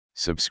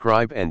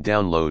Subscribe and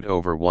download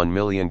over 1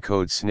 million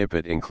code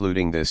snippet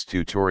including this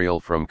tutorial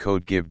from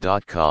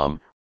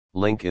codegr.com,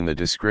 link in the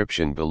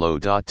description below.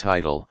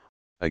 Title,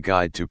 A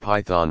Guide to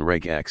Python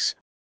Regex,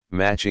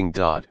 Matching.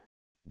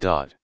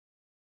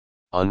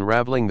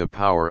 Unraveling the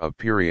Power of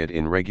Period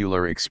in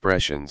Regular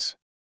Expressions.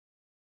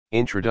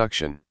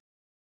 Introduction.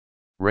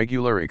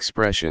 Regular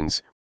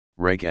expressions,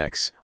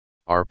 regex,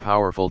 are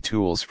powerful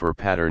tools for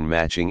pattern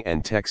matching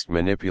and text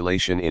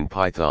manipulation in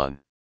Python.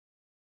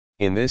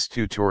 In this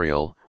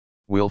tutorial,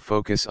 we'll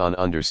focus on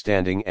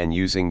understanding and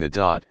using the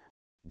dot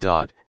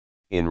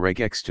in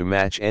regex to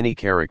match any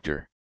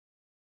character.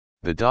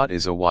 The dot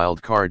is a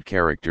wildcard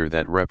character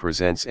that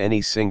represents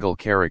any single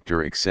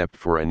character except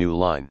for a new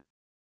line.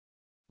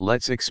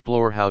 Let's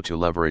explore how to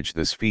leverage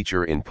this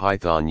feature in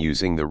Python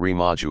using the gr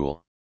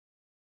module.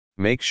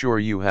 Make sure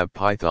you have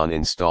Python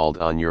installed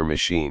on your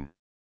machine.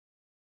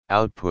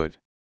 Output.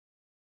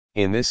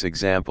 In this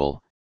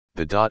example,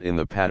 the dot in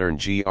the pattern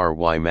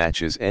gr.y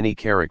matches any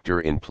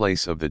character in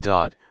place of the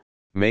dot,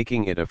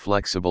 making it a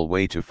flexible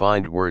way to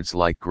find words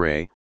like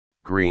gray,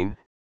 green,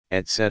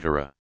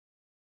 etc.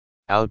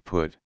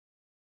 Output.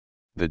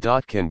 The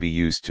dot can be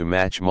used to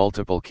match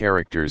multiple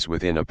characters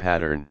within a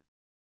pattern.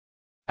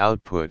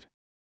 Output.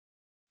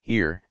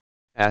 Here,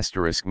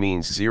 asterisk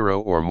means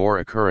 0 or more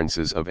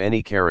occurrences of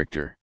any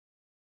character.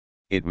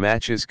 It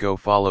matches go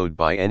followed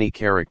by any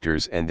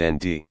characters and then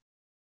d.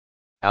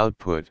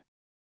 Output.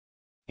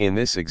 In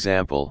this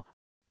example,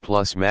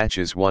 plus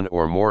matches 1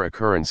 or more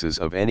occurrences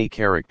of any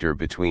character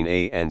between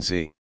a and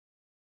z.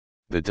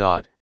 The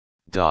dot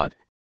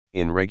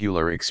in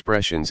regular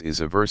expressions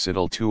is a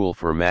versatile tool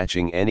for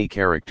matching any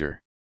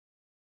character.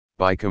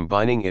 By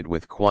combining it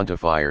with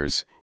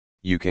quantifiers,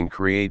 you can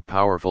create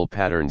powerful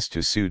patterns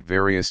to suit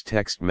various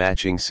text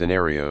matching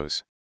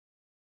scenarios.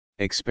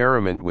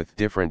 Experiment with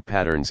different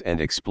patterns and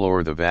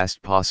explore the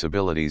vast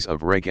possibilities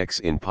of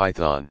regex in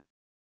Python.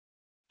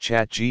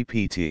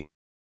 ChatGPT.